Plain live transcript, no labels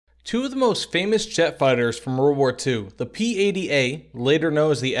Two of the most famous jet fighters from World War II, the P-80A, later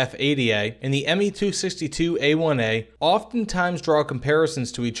known as the F-80A, and the Me-262A1A, oftentimes draw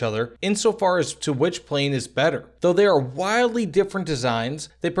comparisons to each other insofar as to which plane is better. Though they are wildly different designs,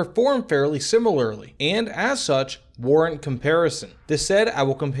 they perform fairly similarly, and as such, warrant comparison. This said, I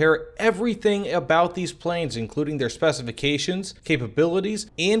will compare everything about these planes, including their specifications, capabilities,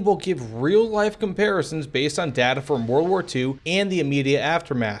 and will give real-life comparisons based on data from World War II and the immediate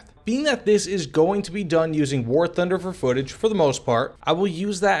aftermath. Being that this is going to be done using War Thunder for footage for the most part, I will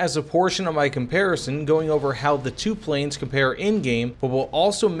use that as a portion of my comparison, going over how the two planes compare in-game, but will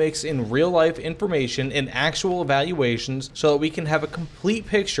also mix in real-life information and actual evaluations so that we can have a complete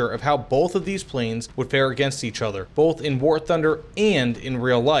picture of how both of these planes would fare against each other, both in War Thunder and in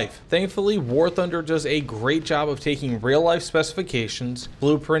real life. Thankfully, War Thunder does a great job of taking real-life specifications,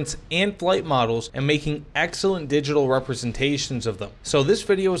 blueprints, and flight models and making excellent digital representations of them. So this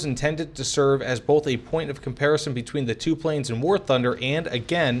video is intended to serve as both a point of comparison between the two planes in War Thunder and,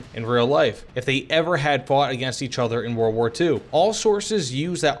 again, in real life, if they ever had fought against each other in World War II. All sources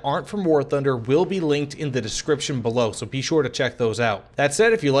used that aren't from War Thunder will be linked in the description below, so be sure to check those out. That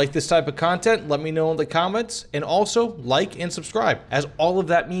said, if you like this type of content, let me know in the comments, and also like and subscribe, as all of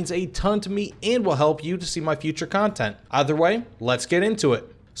that means a ton to me and will help you to see my future content. Either way, let's get into it.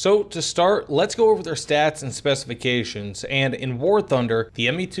 So to start, let's go over their stats and specifications, and in War Thunder,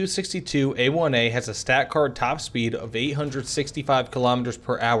 the Me-262A1A has a stat card top speed of 865 km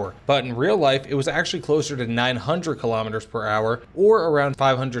per hour, but in real life it was actually closer to 900 km per hour, or around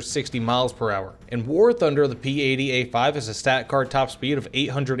 560 miles per hour. In War Thunder, the P-80A5 has a stat card top speed of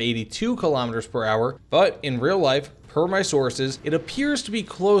 882 km per hour, but in real life, per my sources, it appears to be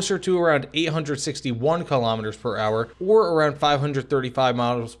closer to around 861 kilometers per hour or around 535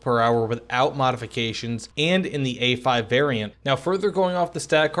 miles per hour without modifications, and in the A5 variant. Now, further going off the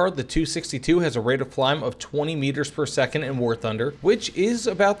stat card, the 262 has a rate of climb of 20 meters per second in War Thunder, which is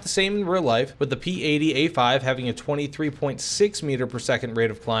about the same in real life, with the P-80A5 having a 23.6 meter per second rate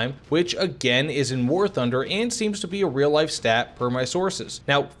of climb, which again is in War Thunder and seems to be a real life stat per my sources.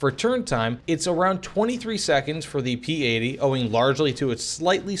 Now, for turn time, it's around 23 seconds for the P-80, owing largely to its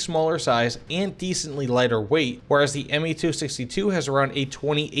slightly smaller size and decently lighter weight, whereas the Me-262 has around a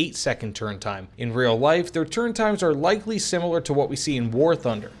 28-second turn time. In real life, their turn times are likely similar to what we see in War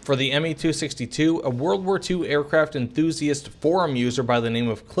Thunder. For the Me-262, a World War II aircraft enthusiast forum user by the name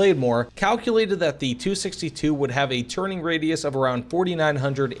of Claymore calculated that the 262 would have a turning radius of around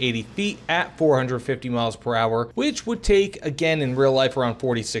 4,980 feet at 450 miles per hour, which would take, again in real life, around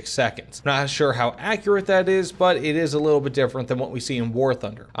 46 seconds. Not sure how accurate that is, but it is a little bit different than what we see in War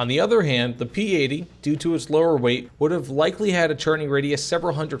Thunder. On the other hand, the P-80, due to its lower weight, would have likely had a turning radius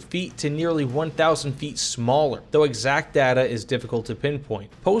several hundred feet to nearly 1,000 feet smaller, though exact data is difficult to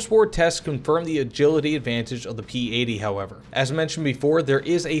pinpoint. Post-war tests confirm the agility advantage of the P-80, however. As mentioned before, there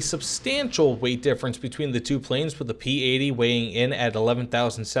is a substantial weight difference between the two planes, with the P-80 weighing in at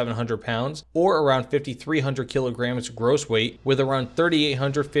 11,700 pounds, or around 5,300 kilograms gross weight, with around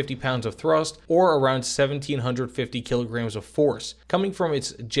 3,850 pounds of thrust, or around 1,750 kilograms of force, coming from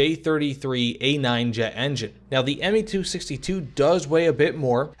its J-33A9 jet engine. Now, the Me-262 does weigh a bit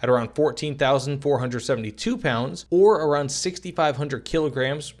more, at around 14,472 pounds, or around 6,500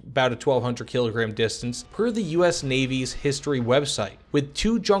 kilograms, about a 1,200 kilogram distance, per the US Navy's history website, with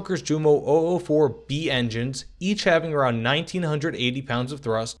two Junkers Jumo 004B engines, each having around 1,980 pounds of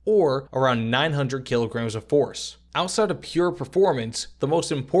thrust, or around 900 kilograms of force. Outside of pure performance, the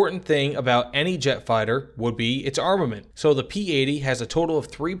most important thing about any jet fighter would be its armament. So the P-80 has a total of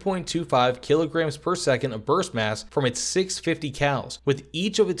 3.25 kilograms per second of burst mass from its 650 cals, with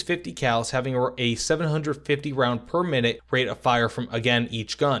each of its 50 cals having a 750 round per minute rate of fire from, again,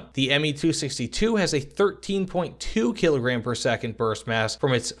 each gun. The Me-262 has a 13.2 kilogram per second burst mass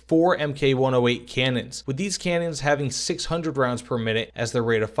from its 4 Mk108 cannons, with these cannons having 600 rounds per minute as their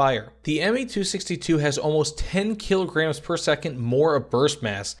rate of fire. The Me-262 has almost 10 kilograms per second more of burst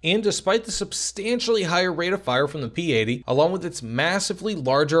mass, and despite the substantially higher rate of fire from the P-80, along with its massively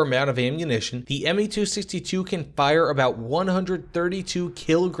larger amount of ammunition, the Me-262 can fire about 132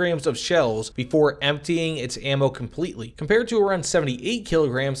 kilograms of shells before emptying its ammo completely, compared to around 78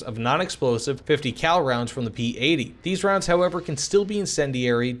 kilograms of non-explosive 50 cal rounds from the P-80. These rounds, however, can still be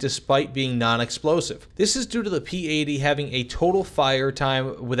incendiary despite being non-explosive. This is due to the P-80 having a total fire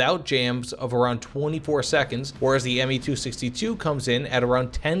time without jams of around 24 seconds, or whereas the Me-262 comes in at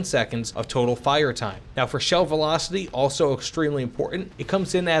around 10 seconds of total fire time. Now for shell velocity, also extremely important, it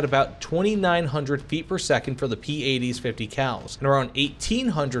comes in at about 2,900 feet per second for the P-80's 50 cals, and around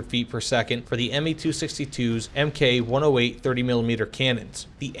 1,800 feet per second for the Me-262's Mk-108 30mm cannons.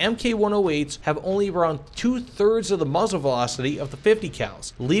 The Mk-108s have only around 2/3 of the muzzle velocity of the 50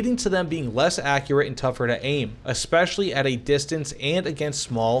 cals, leading to them being less accurate and tougher to aim, especially at a distance and against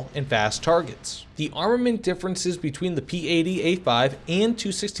small and fast targets. The armament differences between the P-80A5 and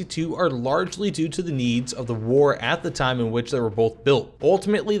 262 are largely due to the needs of the war at the time in which they were both built.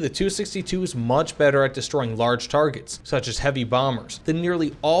 Ultimately, the 262 is much better at destroying large targets, such as heavy bombers, than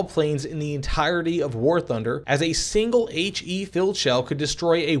nearly all planes in the entirety of War Thunder, as a single HE filled shell could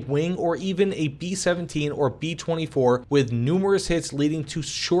destroy a wing or even a B-17 or B-24 with numerous hits leading to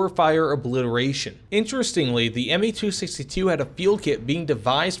surefire obliteration. Interestingly, the Me-262 had a field kit being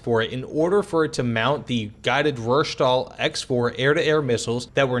devised for it in order for it to mount the guided Rurstall X4 air-to-air missiles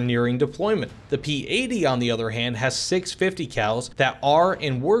that were nearing deployment. The P-80, on the other hand, has 6 50 cals that are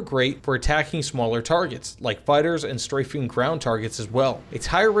and were great for attacking smaller targets, like fighters and strafing ground targets as well. Its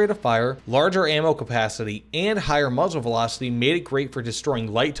higher rate of fire, larger ammo capacity, and higher muzzle velocity made it great for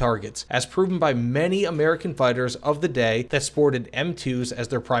destroying light targets, as proven by many American fighters of the day that sported M2s as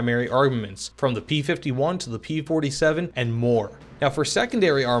their primary armaments, from the P-51 to the P-47 and more. Now for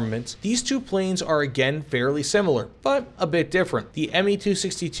secondary armaments, these two planes are again fairly similar, but a bit different. The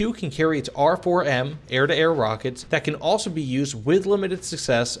Me-262 can carry its R-4M air-to-air rockets that can also be used with limited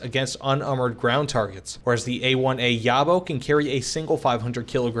success against unarmored ground targets, whereas the A-1A Yabo can carry a single 500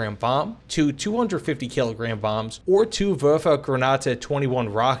 kilogram bomb, 2 250 kilogram bombs, or 2 Werfer Granate 21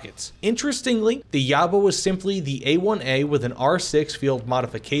 rockets. Interestingly, the Yabo was simply the A-1A with an R6 field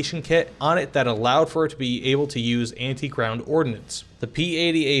modification kit on it that allowed for it to be able to use anti-ground ordnance. The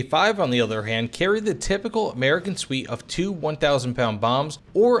P-80A5, on the other hand, carried the typical American suite of 2 1,000-pound bombs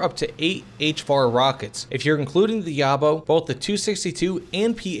or up to 8 HFAR rockets. If you're including the Yabo, both the 262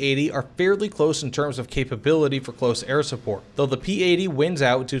 and P-80 are fairly close in terms of capability for close air support, though the P-80 wins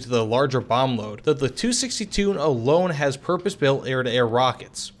out due to the larger bomb load, though the 262 alone has purpose-built air-to-air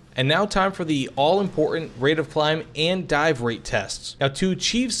rockets. And now time for the all-important rate of climb and dive rate tests. Now to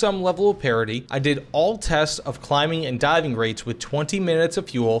achieve some level of parity, I did all tests of climbing and diving rates with 20 minutes of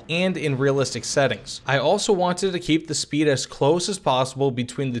fuel and in realistic settings. I also wanted to keep the speed as close as possible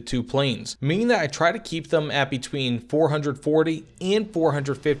between the two planes, meaning that I try to keep them at between 440 and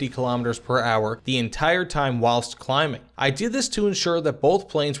 450 kilometers per hour the entire time whilst climbing. I did this to ensure that both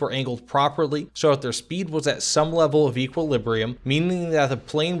planes were angled properly so that their speed was at some level of equilibrium, meaning that the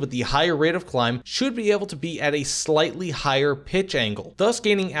plane with the higher rate of climb should be able to be at a slightly higher pitch angle, thus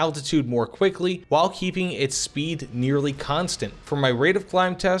gaining altitude more quickly while keeping its speed nearly constant. For my rate of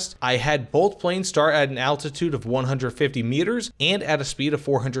climb test, I had both planes start at an altitude of 150 meters and at a speed of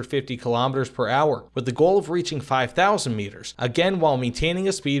 450 kilometers per hour, with the goal of reaching 5,000 meters, again while maintaining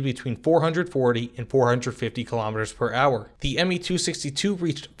a speed between 440 and 450 kilometers per hour. The Me-262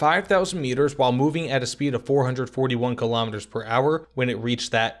 reached 5,000 meters while moving at a speed of 441 kilometers per hour when it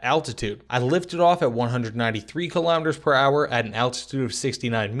reached that altitude. I lifted off at 193 kilometers per hour at an altitude of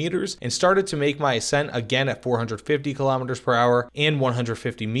 69 meters and started to make my ascent again at 450 kilometers per hour and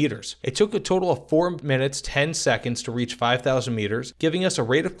 150 meters. It took a total of 4 minutes 10 seconds to reach 5,000 meters, giving us a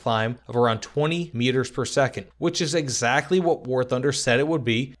rate of climb of around 20 meters per second, which is exactly what War Thunder said it would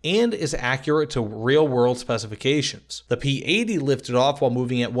be and is accurate to real-world specifications. The P-80 lifted off while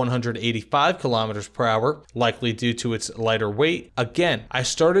moving at 185 kilometers per hour, likely due to its lighter weight. Again, I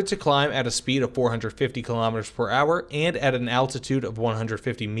started to climb at a speed of 450 kilometers per hour and at an altitude of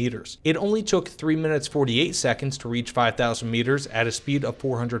 150 meters. It only took 3 minutes 48 seconds to reach 5,000 meters at a speed of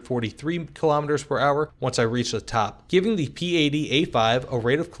 443 kilometers per hour once I reached the top, giving the P-80A5 a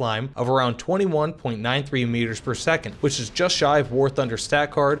rate of climb of around 21.93 meters per second, which is just shy of War Thunder's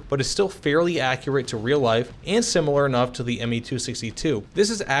stat card, but is still fairly accurate to real life and similar enough to the Me-262. This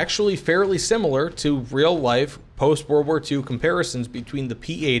is actually fairly similar to real life post-World War II comparisons between the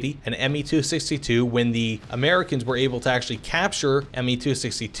P-80 and Me-262 when the Americans were able to actually capture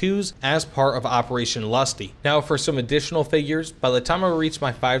Me-262s as part of Operation Lusty. Now for some additional figures, by the time I reached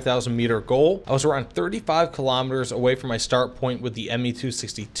my 5,000 meter goal, I was around 35 kilometers away from my start point with the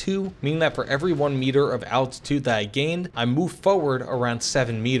Me-262, meaning that for every 1 meter of altitude that I gained, I moved forward around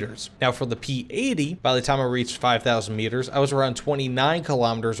 7 meters. Now for the P-80, by the time I reached 5,000 meters, I was around 29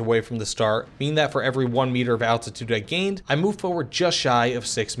 kilometers away from the start, meaning that for every 1 meter of altitude altitude I gained, I moved forward just shy of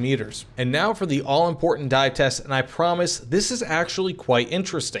 6 meters. And now for the all-important dive test, and I promise this is actually quite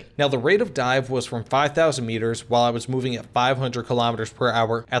interesting. Now the rate of dive was from 5,000 meters while I was moving at 500 kilometers per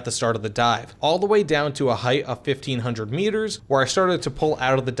hour at the start of the dive, all the way down to a height of 1,500 meters where I started to pull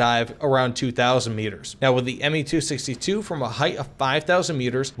out of the dive around 2,000 meters. Now with the ME-262 from a height of 5,000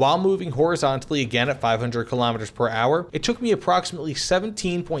 meters while moving horizontally again at 500 kilometers per hour, it took me approximately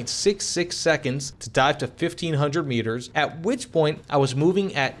 17.66 seconds to dive to 1,500 meters, at which point I was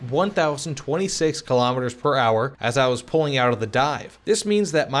moving at 1,026 kilometers per hour as I was pulling out of the dive. This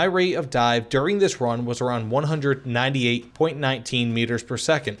means that my rate of dive during this run was around 198.19 meters per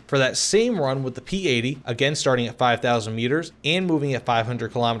second. For that same run with the P-80, again starting at 5,000 meters and moving at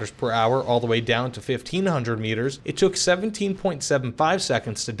 500 kilometers per hour all the way down to 1,500 meters, it took 17.75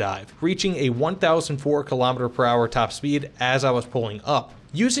 seconds to dive, reaching a 1,004 kilometer per hour top speed as I was pulling up.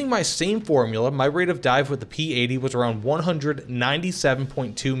 Using my same formula, my rate of dive with the P-80 was around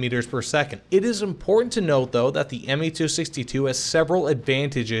 197.2 meters per second. It is important to note though that the ME-262 has several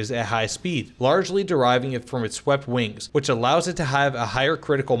advantages at high speed, largely deriving it from its swept wings, which allows it to have a higher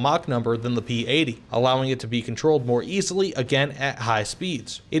critical Mach number than the P-80, allowing it to be controlled more easily again at high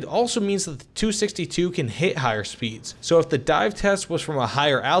speeds. It also means that the 262 can hit higher speeds, so if the dive test was from a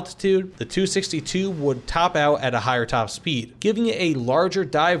higher altitude, the 262 would top out at a higher top speed, giving it a larger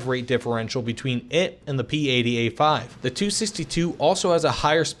dive rate differential between it and the P-80A5. The 262 also has a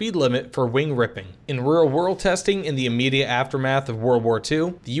higher speed limit for wing ripping. In real-world testing in the immediate aftermath of World War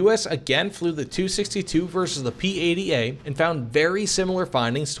II, the US again flew the 262 versus the P-80A and found very similar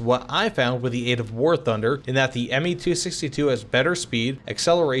findings to what I found with the aid of War Thunder, in that the ME-262 has better speed,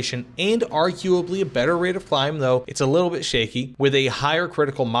 acceleration, and arguably a better rate of climb, though it's a little bit shaky, with a higher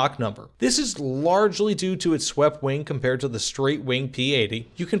critical Mach number. This is largely due to its swept wing compared to the straight wing P-80.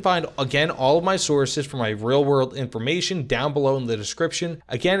 You can find again all of my sources for my real world information down below in the description.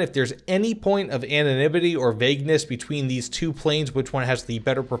 Again, if there's any point of anonymity or vagueness between these two planes, which one has the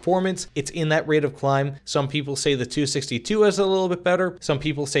better performance, it's in that rate of climb. Some people say the 262 is a little bit better. Some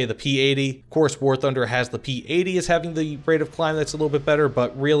people say the P-80. Of course, War Thunder has the P-80 as having the rate of climb that's a little bit better,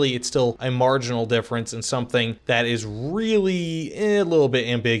 but really it's still a marginal difference and something that is really a little bit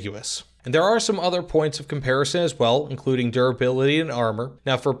ambiguous. And there are some other points of comparison as well, including durability and armor.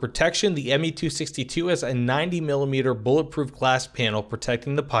 Now for protection, the ME-262 has a 90mm bulletproof glass panel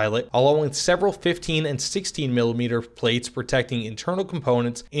protecting the pilot, along with several 15 and 16mm plates protecting internal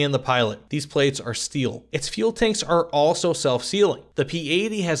components and the pilot. These plates are steel. Its fuel tanks are also self-sealing. The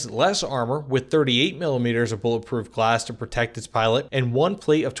P-80 has less armor with 38mm of bulletproof glass to protect its pilot, and one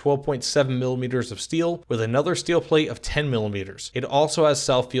plate of 12.7mm of steel with another steel plate of 10mm. It also has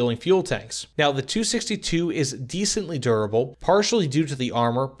self-fueling fuel tanks. Now the 262 is decently durable, partially due to the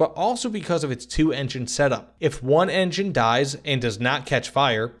armor, but also because of its two-engine setup. If one engine dies and does not catch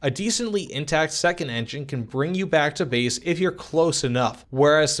fire, a decently intact second engine can bring you back to base if you're close enough,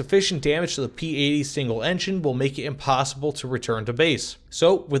 whereas sufficient damage to the P-80 single engine will make it impossible to return to base.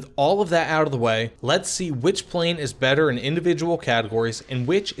 So with all of that out of the way, let's see which plane is better in individual categories and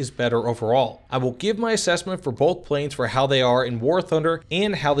which is better overall. I will give my assessment for both planes for how they are in War Thunder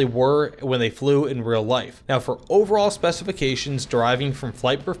and how they were when they flew in real life. Now for overall specifications deriving from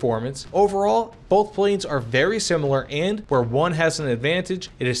flight performance, overall both planes are very similar, and where one has an advantage,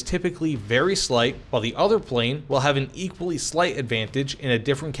 it is typically very slight, while the other plane will have an equally slight advantage in a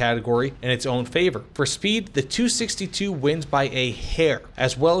different category in its own favor. For speed, the 262 wins by a hair,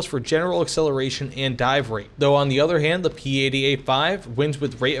 as well as for general acceleration and dive rate. Though on the other hand, the P-80A5 wins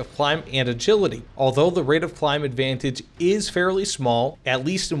with rate of climb and agility. Although the rate of climb advantage is fairly small, at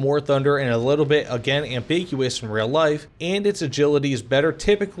least in War Thunder, and a little bit again ambiguous in real life, and its agility is better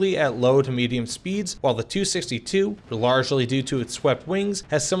typically at low to medium speeds, while the 262, largely due to its swept wings,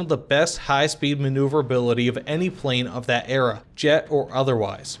 has some of the best high-speed maneuverability of any plane of that era, jet or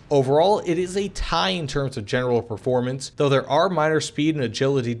otherwise. Overall, it is a tie in terms of general performance, though there are minor speed and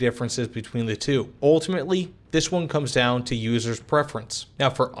agility differences between the two. Ultimately, this one comes down to user's preference. Now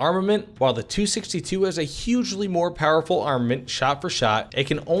for armament, while the 262 has a hugely more powerful armament shot for shot, it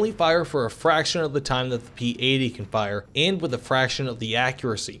can only fire for a fraction of the time that the P-80 can fire, and with a fraction of the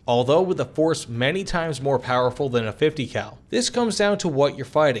accuracy, although with a force many times more powerful than a 50 cal. This comes down to what you're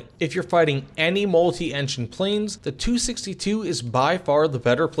fighting. If you're fighting any multi-engine planes, the 262 is by far the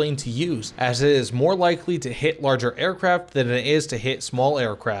better plane to use, as it is more likely to hit larger aircraft than it is to hit small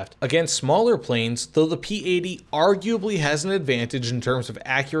aircraft. Against smaller planes, though the P-80 arguably has an advantage in terms of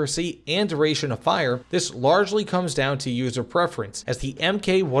accuracy and duration of fire, this largely comes down to user preference, as the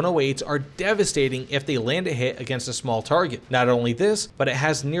Mk-108s are devastating if they land a hit against a small target. Not only this, but it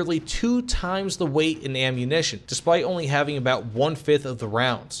has nearly 2 times the weight in ammunition, despite only having about 1/5 of the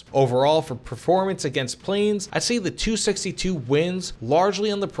rounds. Overall, for performance against planes, I'd say the 262 wins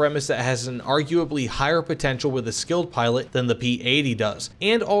largely on the premise that it has an arguably higher potential with a skilled pilot than the P-80 does,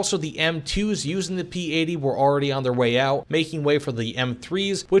 and also the M2s using the P-80 were already on their way out, making way for the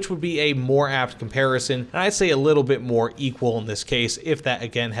M3s, which would be a more apt comparison, and I'd say a little bit more equal in this case if that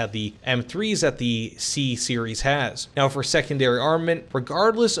again had the M3s that the C series has. Now for secondary armament,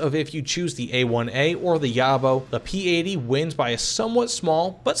 regardless of if you choose the A1A or the Yabo, the P-80 wins by a somewhat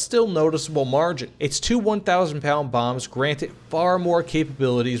small but still noticeable margin. Its two 1,000-pound bombs grant it far more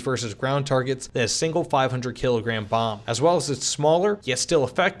capabilities versus ground targets than a single 500-kilogram bomb, as well as its smaller yet still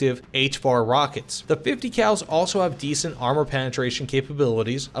effective HFAR rockets. The 50 cals also have decent armor penetration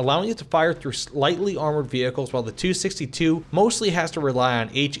capabilities, allowing it to fire through lightly armored vehicles, while the 262 mostly has to rely on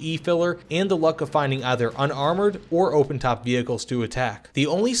HE filler and the luck of finding either unarmored or open-top vehicles to attack. The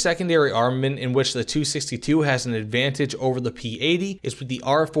only secondary armament in which the 262 has an advantage over the P-80 is with the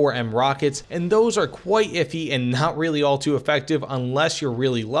R4M rockets, and those are quite iffy and not really all too effective unless you're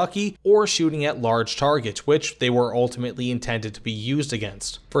really lucky or shooting at large targets, which they were ultimately intended to be used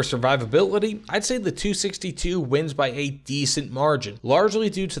against. For survivability, I'd say the 262 wins by a decent margin, largely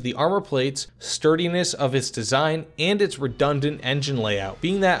due to the armor plates, sturdiness of its design, and its redundant engine layout,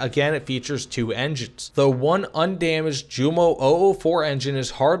 being that again it features 2 engines. Though one undamaged Jumo 004 engine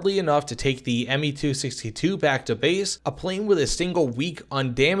is hardly enough to take the Me-262 back to base, a plane with a single weak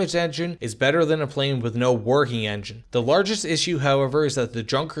undamaged engine is better than a plane with no working engine. The largest issue, however, is that the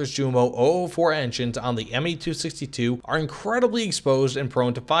Junkers Jumo 004 engines on the Me-262 are incredibly exposed and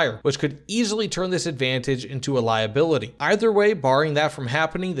prone to fire, which could easily turn this advantage into a liability. Either way, barring that from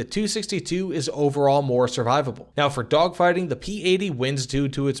happening, the 262 is overall more survivable. Now for dogfighting, the P-80 wins due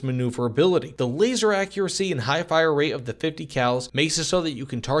to its maneuverability. The laser accuracy and high fire rate of the 50 cals makes it so that you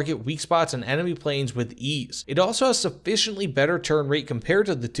can target weak spots on enemy planes with ease. It also has sufficiently better turn rate compared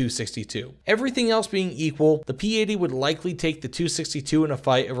to the 262. Everything else being equal, the P-80 would likely take the 262 in a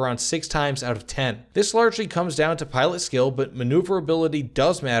fight around 6 times out of 10. This largely comes down to pilot skill, but maneuverability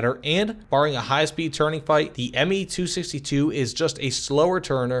does matter, and barring a high-speed turning fight, the Me-262 is just a slower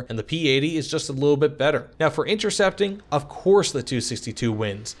turner and the P-80 is just a little bit better. Now for intercepting, of course the 262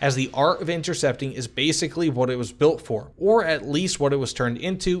 wins, as the art of intercepting is basically what it was built for, or at least what it was turned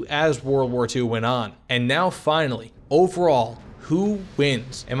into as World War II went on. And now finally, overall, who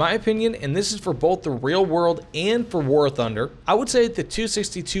wins? In my opinion, and this is for both the real world and for War Thunder, I would say the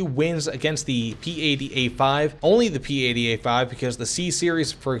 262 wins against the P-80A5, only the P-80A5, because the C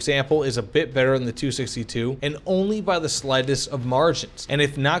series, for example, is a bit better than the 262, and only by the slightest of margins, and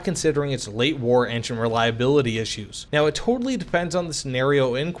if not considering its late war engine reliability issues. Now it totally depends on the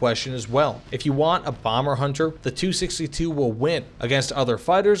scenario in question as well. If you want a bomber hunter, the 262 will win. Against other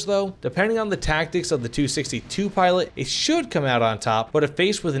fighters though, depending on the tactics of the 262 pilot, it should come out on top, but if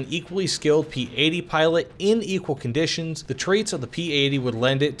faced with an equally skilled P-80 pilot in equal conditions, the traits of the P-80 would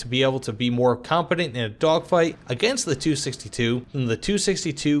lend it to be able to be more competent in a dogfight against the 262 than the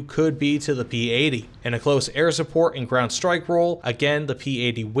 262 could be to the P-80. In a close air support and ground strike role, again the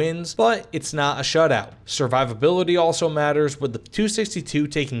P-80 wins, but it's not a shutout. Survivability also matters, with the 262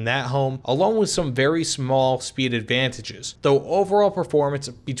 taking that home, along with some very small speed advantages, though overall performance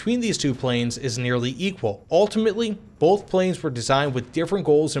between these two planes is nearly equal. Ultimately, both planes were designed with different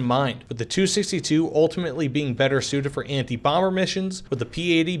goals in mind, with the 262 ultimately being better suited for anti-bomber missions, with the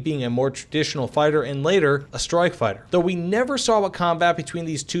P-80 being a more traditional fighter and later a strike fighter. Though we never saw what combat between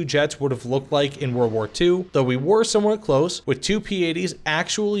these two jets would have looked like in World War II, though we were somewhat close, with two P-80s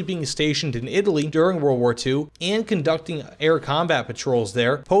actually being stationed in Italy during World War II and conducting air combat patrols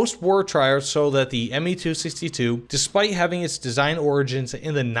there, post-war trials show that the Me-262, despite having its design origins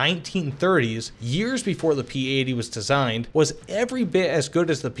in the 1930s, years before the P-80 was designed, was every bit as good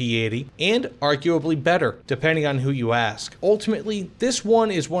as the P-80 and arguably better, depending on who you ask. Ultimately, this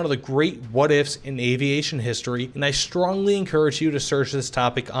one is one of the great what-ifs in aviation history, and I strongly encourage you to search this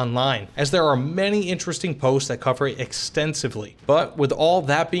topic online, as there are many interesting posts that cover it extensively. But with all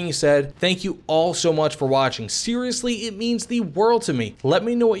that being said, thank you all so much for watching. Seriously, it means the world to me. Let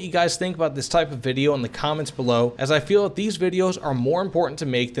me know what you guys think about this type of video in the comments below, as I feel that these videos are more important to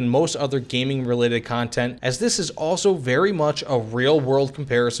make than most other gaming related content, as this is also also very much a real-world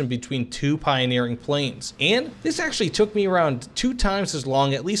comparison between two pioneering planes. And this actually took me around 2 times as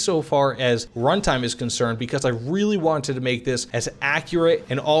long, at least so far as runtime is concerned, because I really wanted to make this as accurate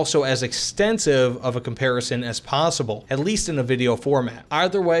and also as extensive of a comparison as possible, at least in a video format.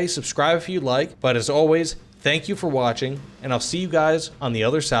 Either way, subscribe if you like, but as always, thank you for watching, and I'll see you guys on the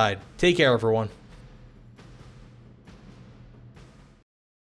other side. Take care, everyone.